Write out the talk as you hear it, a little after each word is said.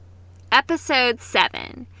Episode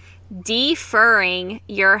 7, Defurring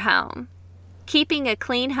Your Home. Keeping a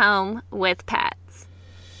clean home with pets.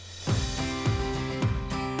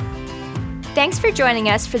 Thanks for joining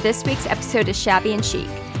us for this week's episode of Shabby and Chic,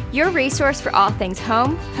 your resource for all things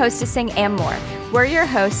home, hostessing, and more. We're your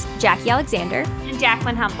hosts, Jackie Alexander and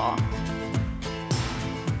Jacqueline Humble.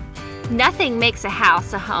 Nothing makes a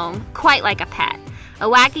house a home quite like a pet. A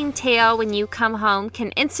wagging tail when you come home can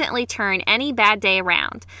instantly turn any bad day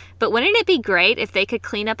around. But wouldn't it be great if they could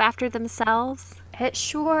clean up after themselves? It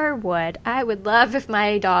sure would. I would love if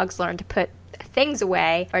my dogs learned to put things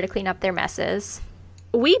away or to clean up their messes.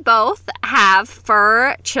 We both have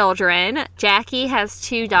fur children. Jackie has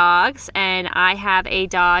 2 dogs, and I have a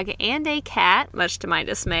dog and a cat, much to my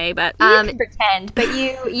dismay. But you can pretend, but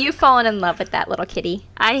you've fallen in love with that little kitty.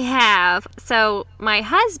 I have. So my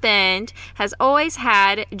husband has always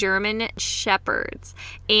had German Shepherds,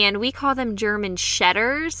 and we call them German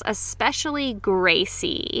Shedders, especially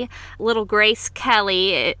Gracie. Little Grace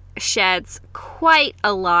Kelly sheds quite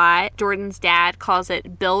a lot. Jordan's dad calls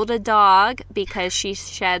it Build-A-Dog because she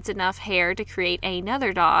sheds enough hair to create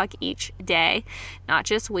another dog each day, not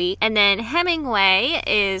just week. And then Hemingway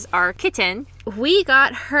is our kitten. We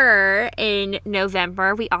got her in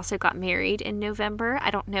November. We also got married in November.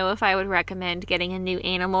 I don't know if I would recommend getting a new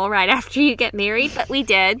animal right after you get married, but we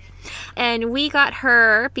did. And we got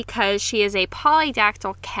her because she is a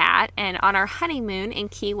polydactyl cat. And on our honeymoon in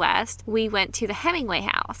Key West, we went to the Hemingway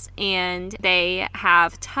house. And they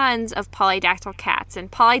have tons of polydactyl cats.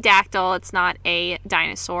 And polydactyl, it's not a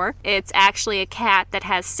dinosaur. It's actually a cat that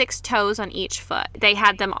has 6 toes on each foot. They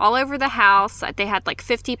had them all over the house. They had like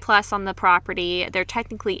 50 plus on the property. They're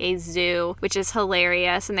technically a zoo, which is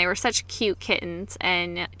hilarious, and they were such cute kittens.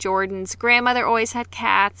 And Jordan's grandmother always had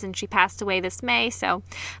cats, and she passed away this May, so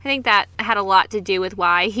I think that had a lot to do with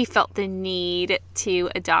why he felt the need to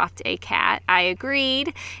adopt a cat. I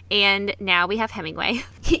agreed, and now we have Hemingway.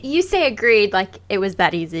 You say agreed like it was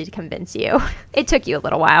that easy to convince you. It took you a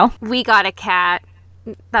little while. We got a cat.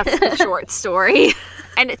 That's the short story.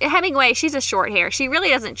 And Hemingway, she's a short hair. She really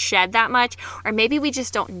doesn't shed that much. Or maybe we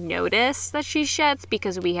just don't notice that she sheds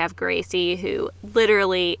because we have Gracie, who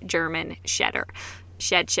literally German shedder.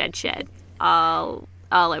 Shed. All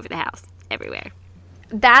over the house. Everywhere.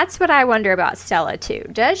 That's what I wonder about Stella, too.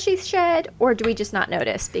 Does she shed, or do we just not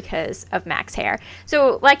notice because of Mac's hair?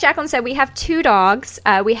 So, like Jacqueline said, we have 2 dogs.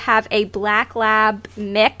 We have a black lab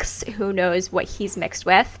mix. Who knows what he's mixed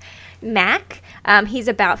with? Mac. He's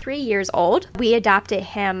about 3 years old. We adopted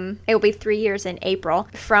him, it will be 3 years in April,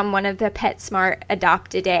 from one of the PetSmart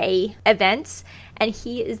Adopt-A-Day events. And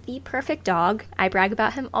he is the perfect dog. I brag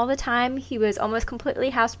about him all the time. He was almost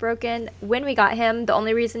completely housebroken when we got him. The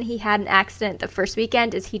only reason he had an accident the first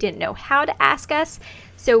weekend is he didn't know how to ask us.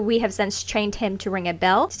 So we have since trained him to ring a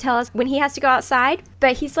bell to tell us when he has to go outside.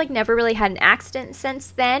 But he's like never really had an accident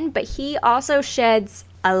since then. But he also sheds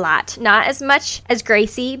a lot. Not as much as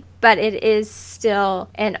Gracie, but it is still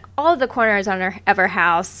in all the corners of our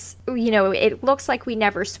house. You know, it looks like we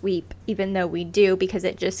never sweep, even though we do, because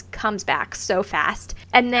it just comes back so fast.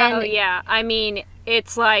 And then... Oh, yeah. I mean,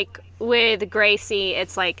 it's like with Gracie,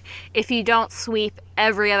 it's like if you don't sweep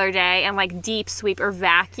every other day and like deep sweep or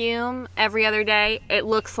vacuum every other day, it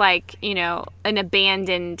looks like, you know, an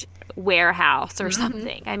abandoned warehouse or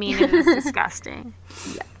something. I mean, it is disgusting.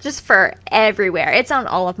 Yeah, just fur everywhere. It's on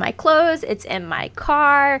all of my clothes. It's in my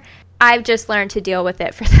car. I've just learned to deal with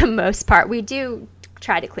it for the most part. We do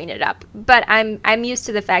try to clean it up, but I'm used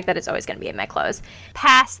to the fact that it's always going to be in my clothes.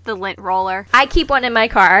 Past the lint roller. I keep one in my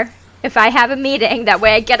car. If I have a meeting, that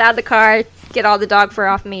way I get out of the car, get all the dog fur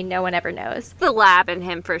off me. No one ever knows. The lab in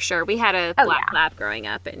him for sure. We had a black lab growing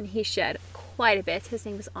up, and he shed quite a bit. His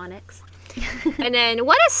name was Onyx. And then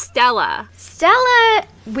what is Stella? Stella,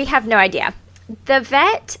 we have no idea. The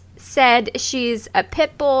vet said she's a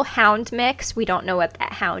pit bull hound mix. We don't know what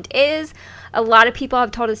that hound is. A lot of people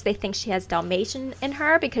have told us they think she has Dalmatian in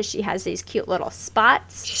her because she has these cute little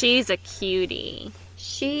spots. She's a cutie.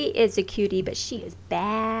 She is a cutie, but she is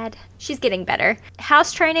bad. She's getting better.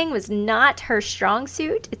 House training was not her strong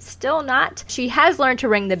suit. It's still not. She has learned to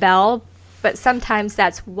ring the bell, but sometimes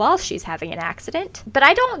that's while she's having an accident. But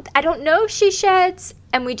I don't know if she sheds,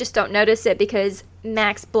 and we just don't notice it because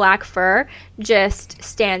Mac's black fur just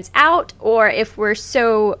stands out, or if we're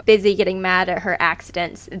so busy getting mad at her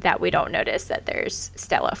accidents that we don't notice that there's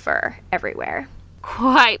Stella fur everywhere.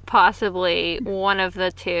 Quite possibly one of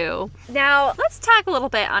the two. Now, let's talk a little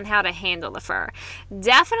bit on how to handle the fur.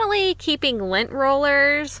 Definitely keeping lint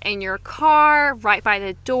rollers in your car, right by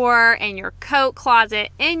the door, in your coat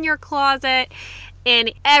closet, in your closet.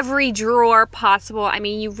 in every drawer possible. I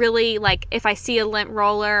mean, you really, like, if I see a lint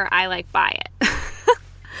roller, I, like, buy it.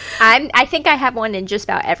 I think I have one in just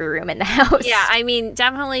about every room in the house. Yeah, I mean,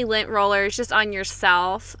 definitely lint rollers just on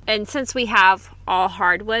yourself. And since we have all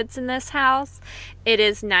hardwoods in this house, it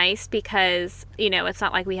is nice because, you know, it's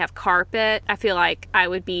not like we have carpet. I feel like I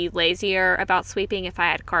would be lazier about sweeping if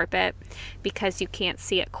I had carpet because you can't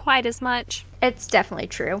see it quite as much. It's definitely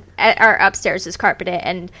true. Our upstairs is carpeted,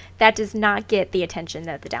 and that does not get the attention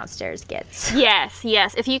that the downstairs gets. Yes.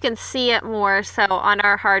 If you can see it more. So on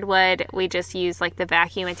our hardwood, we just use like the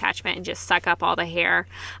vacuum attachment and just suck up all the hair.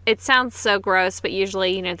 It sounds so gross, but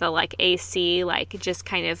usually, you know, the like AC like just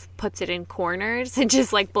kind of puts it in corners. It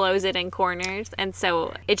just like blows it in corners. And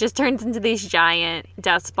so it just turns into these giant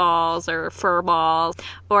dust balls or fur balls.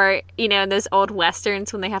 Or, you know, in those old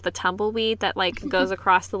Westerns when they have the tumbleweed that like goes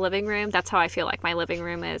across the living room. That's how I feel like my living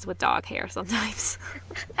room is with dog hair sometimes.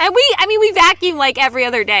 And we vacuum like every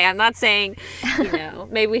other day. I'm not saying, you know,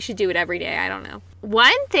 maybe we should do it every day. I don't know.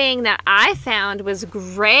 One thing that I found was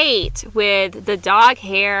great with the dog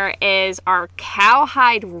hair is our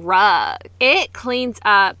cowhide rug. It cleans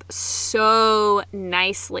up so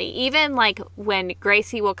nicely. Even like when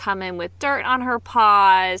Gracie will come in with dirt on her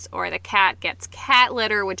paws, or the cat gets cat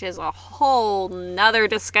litter, which is a whole nother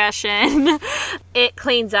discussion, it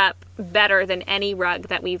cleans up better than any rug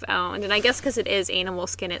that we've owned. And I guess because it is animal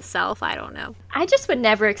skin itself, I don't know. I just would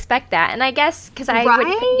never expect that. And I guess because I would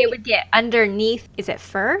think it would get underneath, is it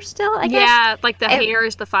fur still? I guess? Yeah, like the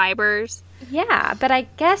hairs, the fibers. Yeah, but I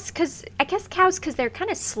guess cows, because they're kind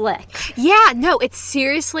of slick. Yeah, no,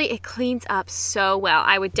 it cleans up so well.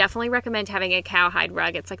 I would definitely recommend having a cowhide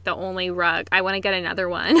rug. It's like the only rug. I want to get another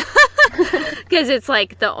one because it's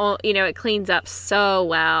like it cleans up so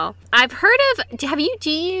well. I've heard of, do you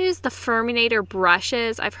use the Furminator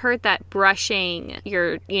brushes? I've heard that brushing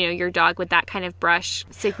your dog with that kind of brush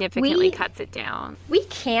significantly cuts it down. We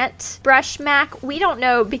can't brush Mac. We don't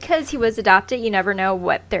know, because he was adopted, you never know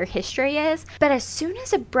what their history is. But as soon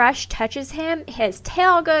as a brush touches him, his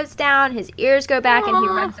tail goes down, his ears go back, and he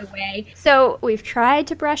runs away. So we've tried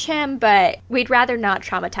to brush him, but we'd rather not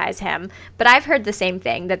traumatize him. But I've heard the same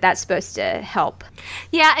thing, that's supposed to help.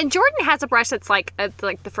 Yeah, and Jordan has a brush that's like the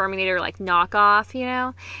Furminator like knockoff, you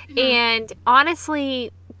know? Mm-hmm. And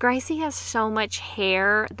honestly, Gracie has so much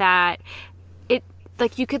hair that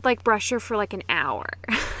you could like brush her for like an hour.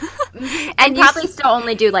 And probably still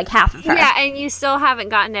only do like half of her. Yeah, and you still haven't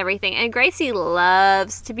gotten everything. And Gracie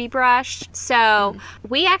loves to be brushed, so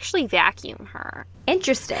we actually vacuum her.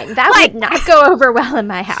 Interesting. That would not go over well in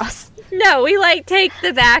my house. No, we take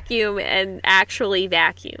the vacuum and actually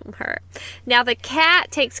vacuum her. Now the cat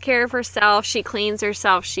takes care of herself. She cleans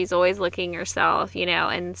herself. She's always licking herself, you know,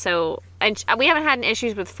 and so... And we haven't had any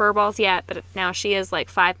issues with fur balls yet, but now she is like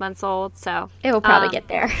 5 months old, so... It will probably get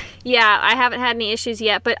there. Yeah, I haven't had any issues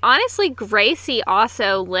yet. But honestly, Gracie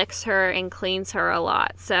also licks her and cleans her a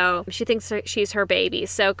lot. So she thinks she's her baby.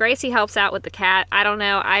 So Gracie helps out with the cat. I don't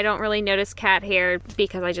know. I don't really notice cat hair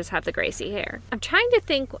because I just have the Gracie hair. I'm trying to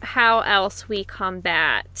think how else we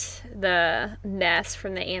combat the mess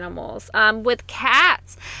from the animals. With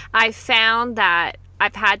cats, I found that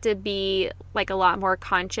I've had to be like a lot more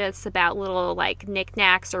conscious about little like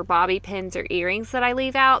knickknacks or bobby pins or earrings that I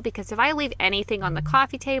leave out, because if I leave anything on the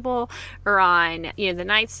coffee table or on, the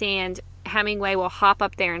nightstand, Hemingway will hop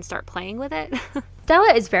up there and start playing with it.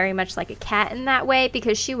 Stella is very much like a cat in that way,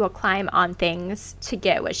 because she will climb on things to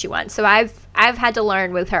get what she wants. So I've had to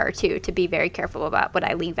learn with her too to be very careful about what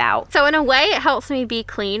I leave out. So in a way, it helps me be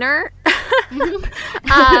cleaner.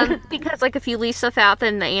 Because like if you leave stuff out,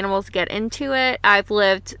 then the animals get into it. I've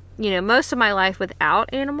lived most of my life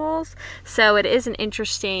without animals, so it is an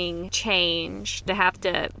interesting change to have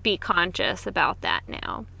to be conscious about that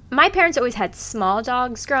now. My parents always had small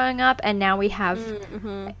dogs growing up, and now we have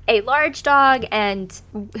a large dog, and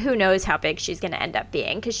who knows how big she's going to end up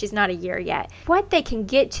being, because she's not a year yet. What they can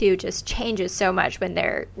get to just changes so much when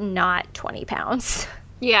they're not 20 pounds.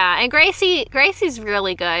 Yeah, and Gracie's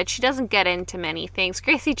really good. She doesn't get into many things.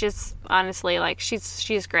 Gracie just, honestly,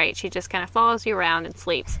 she's great. She just kind of follows you around and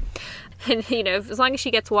sleeps. And, as long as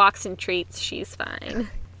she gets walks and treats, she's fine.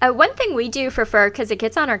 One thing we do for fur, because it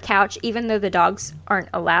gets on our couch, even though the dogs aren't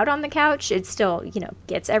allowed on the couch, it still,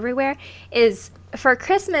 gets everywhere, is for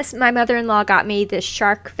Christmas, my mother-in-law got me this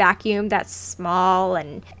Shark vacuum that's small,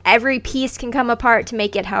 and every piece can come apart to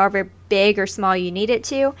make it however big or small you need it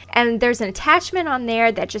to. And there's an attachment on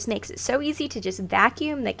there that just makes it so easy to just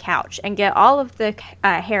vacuum the couch and get all of the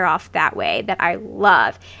hair off that way, that I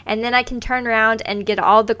love. And then I can turn around and get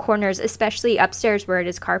all the corners, especially upstairs where it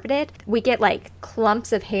is carpeted. We get like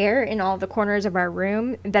clumps of hair in all the corners of our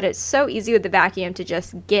room that it's so easy with the vacuum to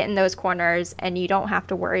just get in those corners, and you don't have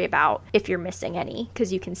to worry about if you're missing any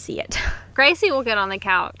because you can see it. Gracie will get on the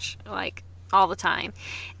couch like all the time.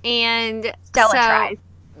 And Stella tries.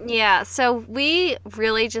 Yeah, so we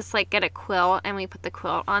really just like get a quilt and we put the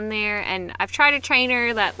quilt on there, and I've tried to train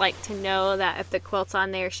her that like to know that if the quilt's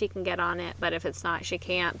on there she can get on it, but if it's not she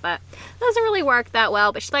can't. But it doesn't really work that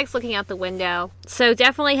well, but she likes looking out the window. So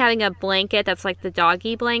definitely having a blanket that's like the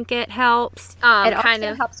doggy blanket helps. It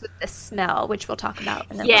also helps with the smell, which we'll talk about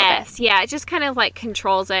in a little bit. Yeah, it just kind of like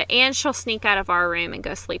controls it, and she'll sneak out of our room and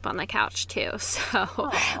go sleep on the couch too. So,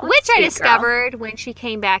 which I discovered when she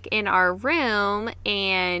came back in our room,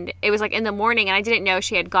 and it was like in the morning, and I didn't know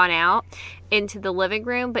she had gone out into the living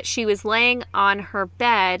room, but she was laying on her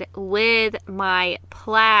bed with my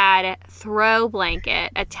plaid throw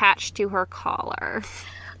blanket attached to her collar.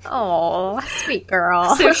 Oh, sweet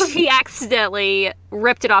girl. So she accidentally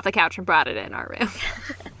ripped it off the couch and brought it in our room.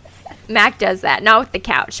 Mac does that, not with the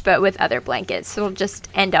couch, but with other blankets. It'll just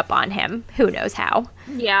end up on him. Who knows how?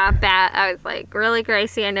 Yeah, bat. I was like, really,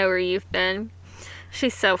 Gracie? I know where you've been.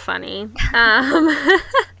 She's so funny. One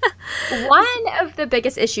of the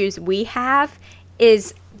biggest issues we have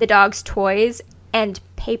is the dog's toys and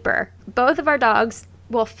paper. Both of our dogs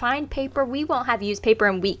will find paper. We won't have used paper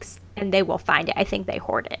in weeks, and they will find it. I think they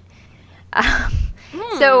hoard it.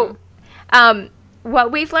 So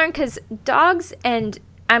what we've learned, because dogs, and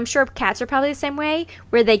I'm sure cats are probably the same way,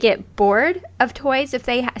 where they get bored of toys if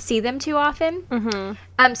they see them too often. Mm-hmm.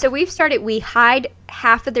 So we hide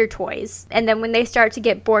half of their toys, and then when they start to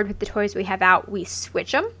get bored with the toys we have out, we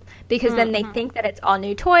switch them, because then they think that it's all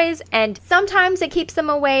new toys, and sometimes it keeps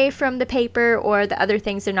them away from the paper or the other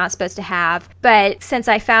things they're not supposed to have. But since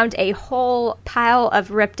I found a whole pile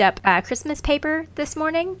of ripped up Christmas paper this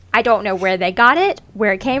morning, I don't know where they got it,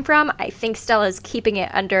 where it came from. I think Stella's keeping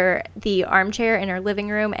it under the armchair in her living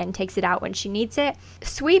room and takes it out when she needs it.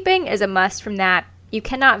 Sweeping is a must from that. You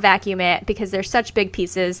cannot vacuum it because they're such big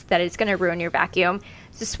pieces that it's going to ruin your vacuum.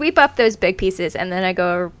 So sweep up those big pieces, and then I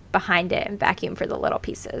go behind it and vacuum for the little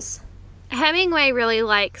pieces. Hemingway really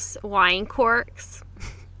likes wine corks.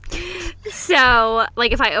 So,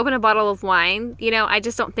 like, if I open a bottle of wine, I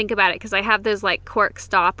just don't think about it because I have those, like, cork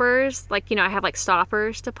stoppers. Like, I have, like,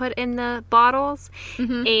 stoppers to put in the bottles.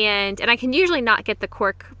 Mm-hmm. And I can usually not get the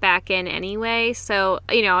cork back in anyway. So,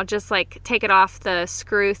 I'll just, like, take it off the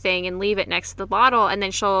screw thing and leave it next to the bottle, and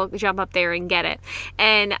then she'll jump up there and get it.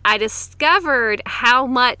 And I discovered how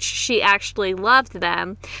much she actually loved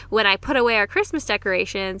them when I put away our Christmas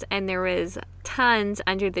decorations, and there was tons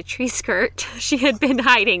under the tree skirt. She had been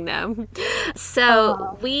hiding them.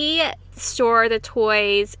 So we store the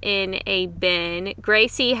toys in a bin.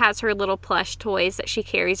 Gracie has her little plush toys that she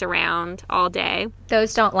carries around all day.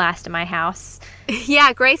 Those don't last in my house.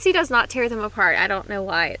 Yeah, Gracie does not tear them apart. I don't know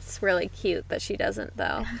why. It's really cute that she doesn't,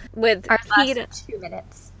 though. With ours last 2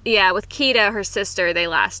 minutes. Yeah, with Kita, her sister, they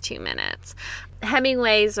last 2 minutes.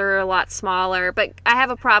 Hemingways are a lot smaller, but I have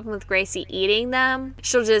a problem with Gracie eating them.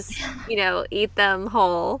 She'll just, eat them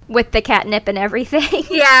whole. With the catnip and everything?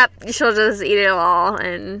 Yeah, she'll just eat it all,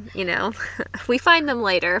 and, we find them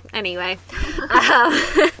later anyway.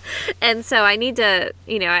 And so I need to,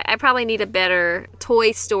 I probably need a better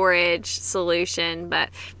toy storage solution, but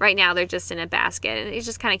right now they're just in a basket, and it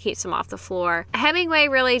just kind of keeps them off the floor. Hemingway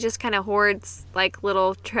really just kind of hoards, like,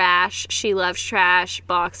 little trash. She loves trash,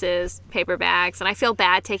 boxes, paper bags. And I feel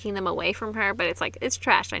bad taking them away from her, but it's like, it's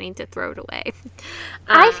trash. I need to throw it away.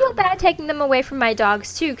 I feel bad taking them away from my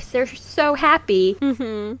dogs, too, because they're so happy.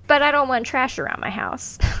 Mm-hmm. But I don't want trash around my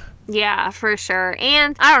house. Yeah, for sure.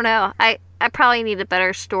 And I don't know. I probably need a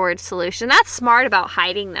better storage solution. That's smart about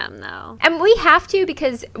hiding them, though. And we have to,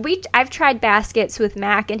 because I've tried baskets with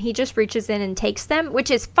Mac, and he just reaches in and takes them, which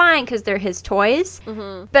is fine because they're his toys.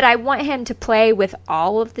 Mm-hmm. But I want him to play with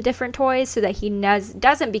all of the different toys so that he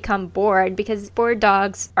doesn't become bored, because bored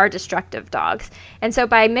dogs are destructive dogs. And so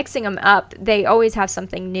by mixing them up, they always have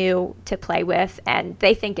something new to play with, and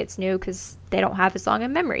they think it's new because they don't have as long a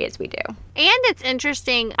memory as we do. And it's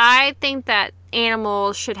interesting. I think that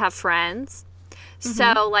animals should have friends. Mm-hmm.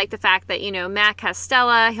 So, like the fact that, Mac has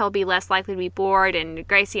Stella, he'll be less likely to be bored, and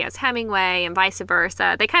Gracie has Hemingway, and vice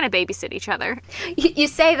versa. They kind of babysit each other. You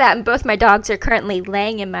say that, and both my dogs are currently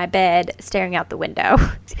laying in my bed, staring out the window.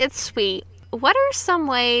 It's sweet. What are some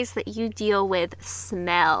ways that you deal with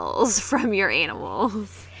smells from your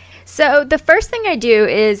animals? So the first thing I do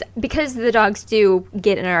is, because the dogs do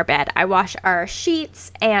get in our bed, I wash our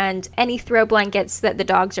sheets and any throw blankets that the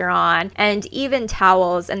dogs are on, and even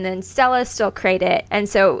towels. And then Stella still crated, and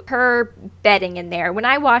so her bedding in there, when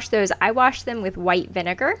I wash those, I wash them with white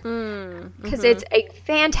vinegar because it's a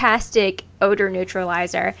fantastic odor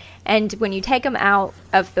neutralizer. And when you take them out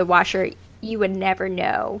of the washer, you would never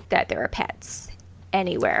know that there are pets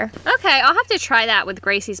anywhere. Okay, I'll have to try that with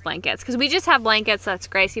Gracie's blankets, because we just have blankets that's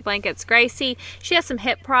Gracie blankets. Gracie, she has some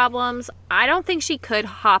hip problems. I don't think she could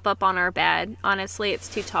hop up on our bed. Honestly, it's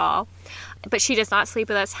too tall. But she does not sleep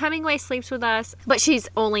with us. Hemingway sleeps with us, but she's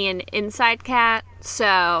only an inside cat.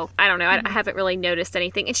 So I don't know. I haven't really noticed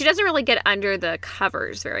anything. And she doesn't really get under the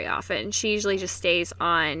covers very often. She usually just stays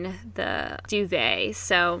on the duvet.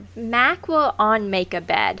 So Mac will make a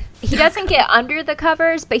bed. He doesn't get under the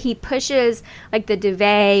covers, but he pushes like the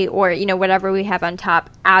duvet or, whatever we have on top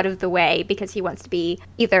out of the way, because he wants to be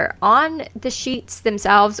either on the sheets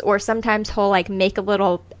themselves, or sometimes he'll like make a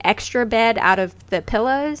little extra bed out of the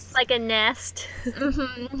pillows. Like a nest.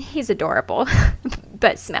 He's adorable,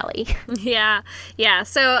 but smelly. Yeah.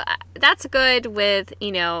 So that's good with,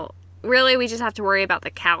 really we just have to worry about the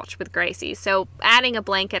couch with Gracie. So adding a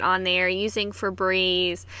blanket on there, using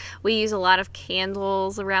Febreze. We use a lot of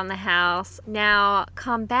candles around the house. Now,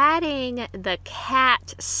 combating the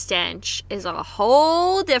cat stench is a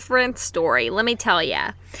whole different story. Let me tell you.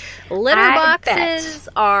 Litter boxes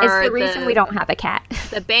are it's the reason we don't have a cat.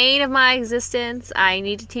 The bane of my existence. I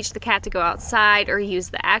need to teach the cat to go outside or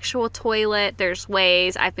use the actual toilet. There's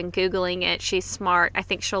ways. I've been Googling it. She's smart. I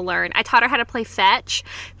think she'll learn. I taught her how to play fetch.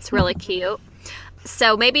 It's really cute.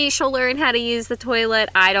 So maybe she'll learn how to use the toilet.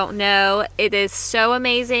 I don't know. It is so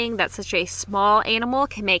amazing that such a small animal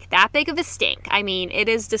can make that big of a stink. I mean, it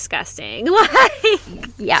is disgusting.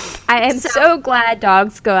 Yeah. I am so glad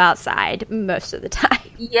dogs go outside most of the time.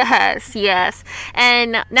 Yes.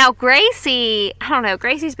 And now Gracie, I don't know,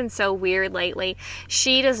 Gracie's been so weird lately.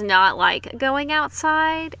 She does not like going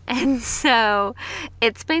outside. And so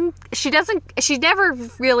she never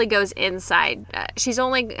really goes inside. She's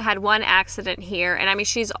only had one accident here. And I mean,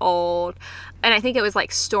 she's old. And I think it was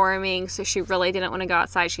like storming, so she really didn't want to go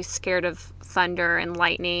outside. She's scared of thunder and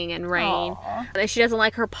lightning and rain. Aww. She doesn't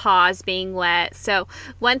like her paws being wet. So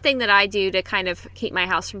one thing that I do to kind of keep my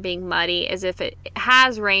house from being muddy is, if it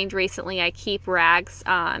has rained recently, I keep rags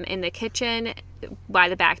in the kitchen by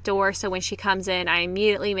the back door, so when she comes in, I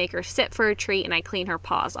immediately make her sit for a treat and I clean her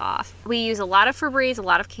paws off. We use a lot of Febreze, a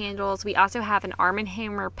lot of candles. We also have an Arm &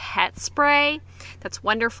 Hammer pet spray that's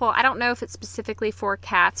wonderful. I don't know if it's specifically for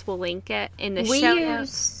cats. We'll link it in the show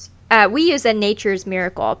notes. We use a Nature's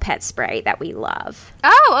Miracle pet spray that we love.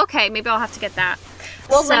 Oh, okay. Maybe I'll have to get that.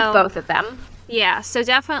 We'll link both of them. Yeah, so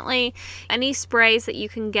definitely any sprays that you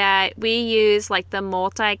can get. We use like the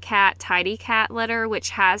Multi-Cat Tidy Cat litter,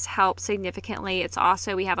 which has helped significantly.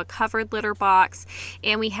 We have a covered litter box,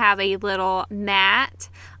 and we have a little mat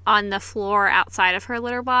on the floor outside of her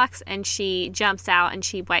litter box, and she jumps out and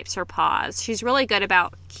she wipes her paws. She's really good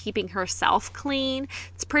about keeping herself clean.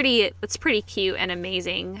 It's pretty cute and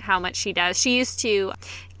amazing how much she does. She used to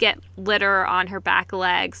get litter on her back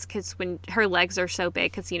legs, because when her legs are so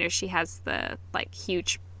big, because she has the like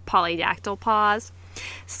huge polydactyl paws.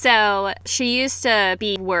 So she used to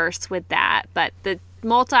be worse with that, but the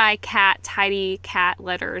Multi-Cat Tidy Cat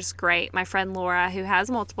litter is great. My friend Laura, who has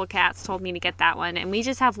multiple cats, told me to get that one, and we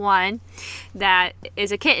just have one that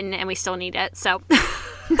is a kitten and we still need it. So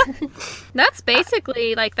that's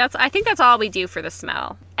basically I think that's all we do for the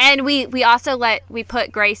smell. And we also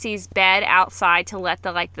put Gracie's bed outside to let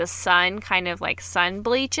the sun kind of sun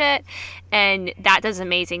bleach it, and that does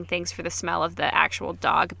amazing things for the smell of the actual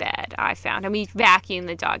dog bed, I found. And we vacuum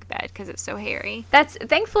the dog bed because it's so hairy. That's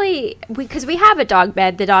thankfully, because we have a dog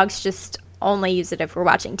bed, the dogs just only use it if we're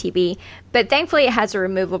watching TV, but thankfully it has a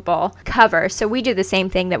removable cover, so we do the same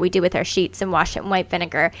thing that we do with our sheets and wash it in white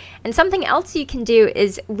vinegar. And something else you can do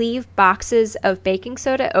is leave boxes of baking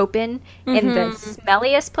soda open in the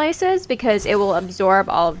smelliest places, because it will absorb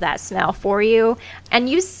all of that smell for you. And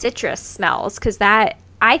use citrus smells, because that,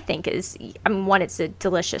 I think, it's a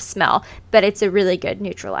delicious smell, but it's a really good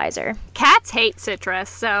neutralizer. Cats hate citrus,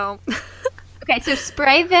 so Okay, so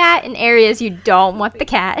spray that in areas you don't want the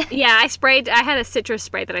cat. Yeah, I had a citrus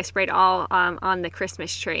spray that I sprayed all on the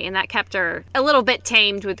Christmas tree, and that kept her a little bit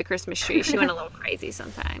tamed with the Christmas tree. She went a little crazy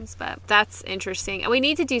sometimes, but that's interesting. We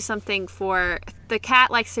need to do something for the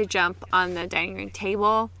cat likes to jump on the dining room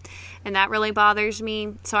table, and that really bothers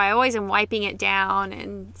me. So I always am wiping it down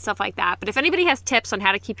and stuff like that. But if anybody has tips on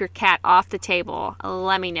how to keep your cat off the table,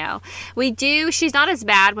 let me know. She's not as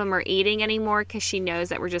bad when we're eating anymore because she knows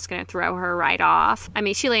that we're just going to throw her right off. I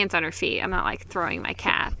mean, she lands on her feet. I'm not like throwing my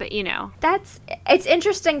cat, but you know. It's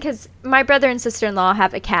interesting because my brother and sister-in-law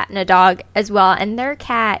have a cat and a dog as well. And their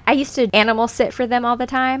cat, I used to animal sit for them all the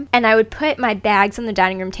time. And I would put my bags on the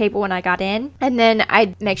dining room table when I got in. And then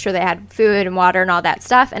I'd make sure they had food and water and all that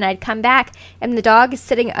stuff. And I'd come back and the dog is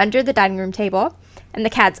sitting under the dining room table and the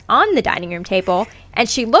cat's on the dining room table, and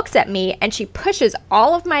she looks at me and she pushes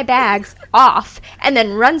all of my bags off and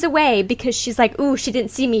then runs away because she's like, ooh, she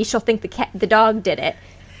didn't see me, she'll think the dog did it.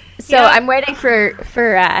 So yeah. I'm waiting for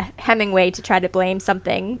Hemingway to try to blame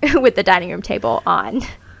something with the dining room table on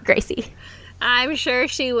Gracie. I'm sure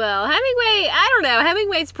she will. Hemingway, I don't know.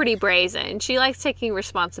 Hemingway's pretty brazen. She likes taking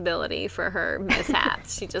responsibility for her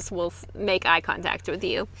mishaps. She just will make eye contact with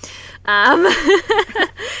you.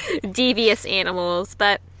 Devious animals.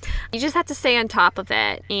 But you just have to stay on top of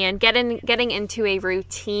it. And getting into a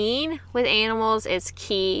routine with animals is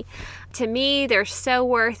key. To me, they're so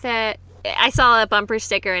worth it. I saw a bumper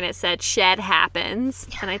sticker and it said, "Shed happens."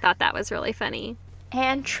 And I thought that was really funny.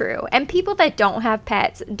 And true. And people that don't have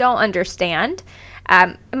pets don't understand.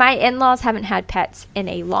 My in-laws haven't had pets in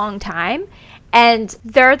a long time. And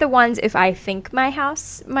they're the ones, if I think my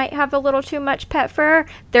house might have a little too much pet fur,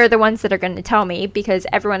 they're the ones that are going to tell me because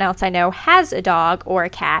everyone else I know has a dog or a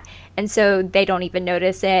cat. And so they don't even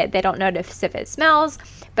notice it. They don't notice if it smells.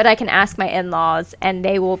 But I can ask my in-laws and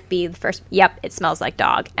they will be the first, yep, it smells like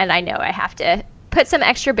dog. And I know I have to put some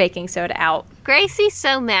extra baking soda out. Gracie's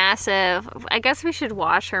so massive. I guess we should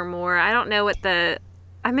wash her more. I don't know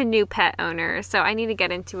I'm a new pet owner, so I need to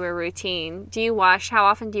get into a routine. How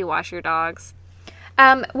often do you wash your dogs?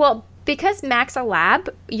 Well, because Mac's a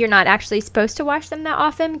lab, you're not actually supposed to wash them that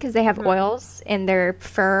often because they have oils in their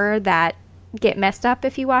fur that get messed up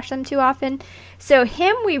if you wash them too often. So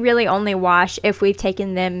him, we really only wash if we've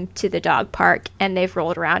taken them to the dog park and they've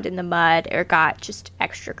rolled around in the mud or got just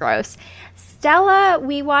extra gross. Stella,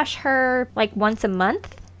 we wash her like once a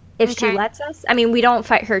month if she lets us. I mean, we don't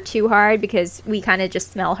fight her too hard because we kind of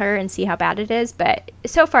just smell her and see how bad it is. But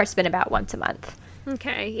so far, it's been about once a month.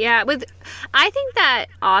 Okay, yeah. I think that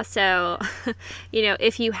also,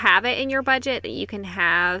 if you have it in your budget, that you can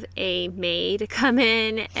have a maid come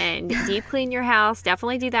in and deep clean your house.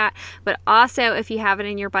 Definitely do that. But also, if you have it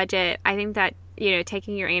in your budget, I think that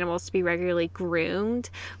taking your animals to be regularly groomed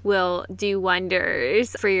will do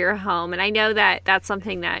wonders for your home. And I know that that's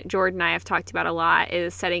something that Jordan and I have talked about a lot,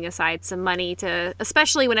 is setting aside some money to,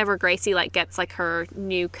 especially whenever Gracie gets her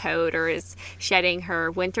new coat or is shedding her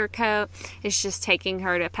winter coat, is just taking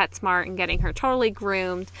her to PetSmart and getting her totally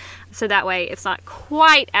groomed. So that way it's not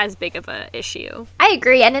quite as big of an issue. I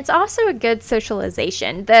agree. And it's also a good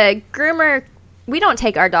socialization. The groomer, we don't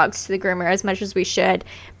take our dogs to the groomer as much as we should,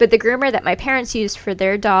 but the groomer that my parents used for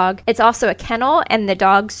their dog, it's also a kennel, and the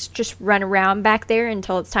dogs just run around back there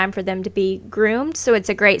until it's time for them to be groomed. So it's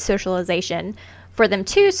a great socialization for them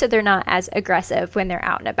too, so they're not as aggressive when they're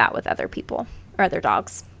out and about with other people or other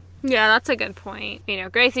dogs. Yeah, that's a good point.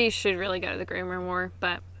 Gracie should really go to the groomer more,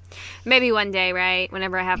 but maybe one day, right?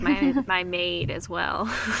 Whenever I have my maid as well.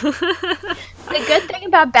 The good thing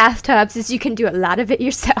about bathtubs is you can do a lot of it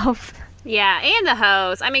yourself. Yeah, and the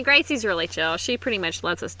hose. I mean, Gracie's really chill. She pretty much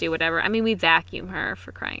lets us do whatever. I mean, we vacuum her,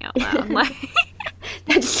 for crying out loud.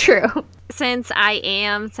 That's true. Since I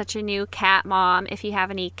am such a new cat mom, if you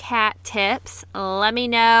have any cat tips, let me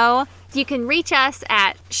know. You can reach us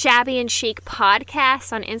at Shabby and Chic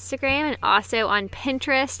Podcast on Instagram and also on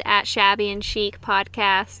Pinterest at Shabby and Chic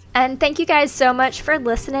Podcast. And thank you guys so much for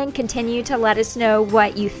listening. Continue to let us know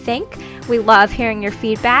what you think. We love hearing your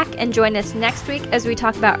feedback, and join us next week as we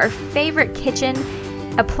talk about our favorite kitchen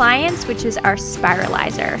appliance, which is our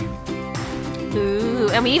spiralizer. Ooh,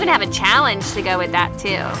 and we even have a challenge to go with that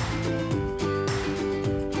too.